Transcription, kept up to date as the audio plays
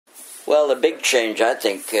Well, the big change, I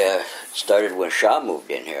think, started when Shaw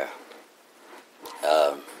moved in here.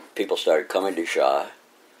 People started coming to Shaw.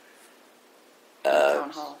 Town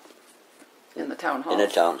hall. In the town hall. In the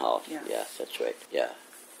town hall, yeah, that's right, yeah.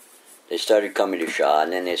 They started coming to Shaw,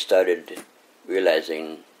 and then they started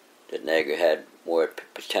realizing that Niagara had more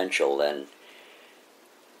potential than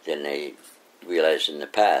they realized in the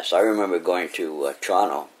past. I remember going to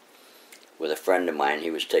Toronto with a friend of mine.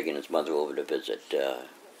 He was taking his mother over to visit a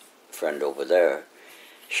friend over there.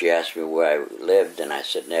 She asked me where I lived, and I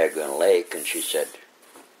said Niagara-on-Lake, and she said,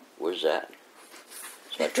 "Where's that?"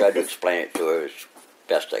 So I tried to explain it to her as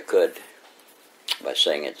best I could by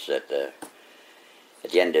saying it's at the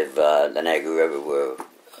end of the Niagara River where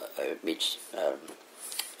it meets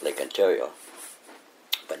Lake Ontario.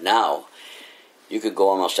 But now, you could go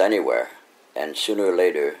almost anywhere, and sooner or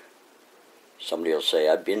later, somebody will say,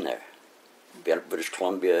 "I've been there. Been to British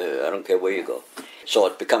Columbia, I don't care where you go." So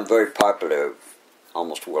it's become very popular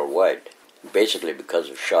almost worldwide. Basically because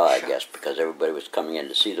of Shaw, I guess, because everybody was coming in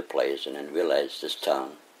to see the plays and then realized this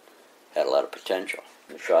town had a lot of potential.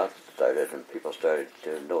 And Shaw started, and people started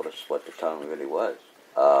to notice what the town really was.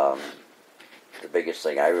 The biggest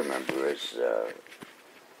thing I remember is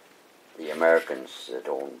the Americans that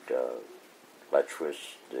owned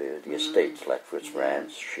Letchworth, the estates, Letchworth,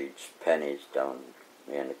 Rance, Sheets, Pennies down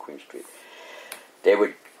the end of Queen Street. They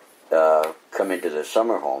would come into their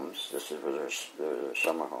summer homes. This was their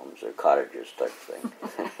summer homes, their cottages type thing.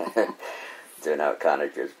 They're not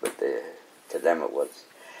cottages, but to them it was.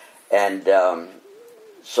 And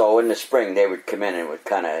so in the spring they would come in and would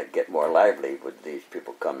kind of get more lively with these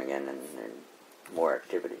people coming in and more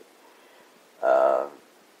activity. But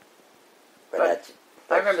that's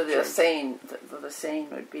I remember the saying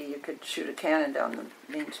would be you could shoot a cannon down the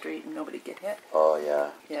main street and nobody get hit. Oh,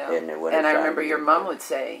 yeah. Yeah. And I remember your mom would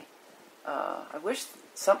say, I wish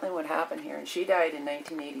something would happen here. And she died in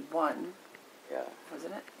 1981. Yeah.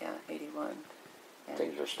 Wasn't it? Yeah, 81. And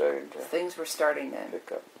things were starting to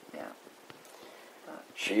pick up. Yeah.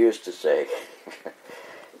 She used to say,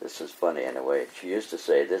 this is funny in a way, she used to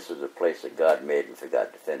say, "This is a place that God made and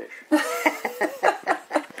forgot to finish."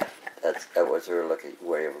 That was her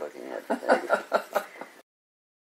way of looking at it.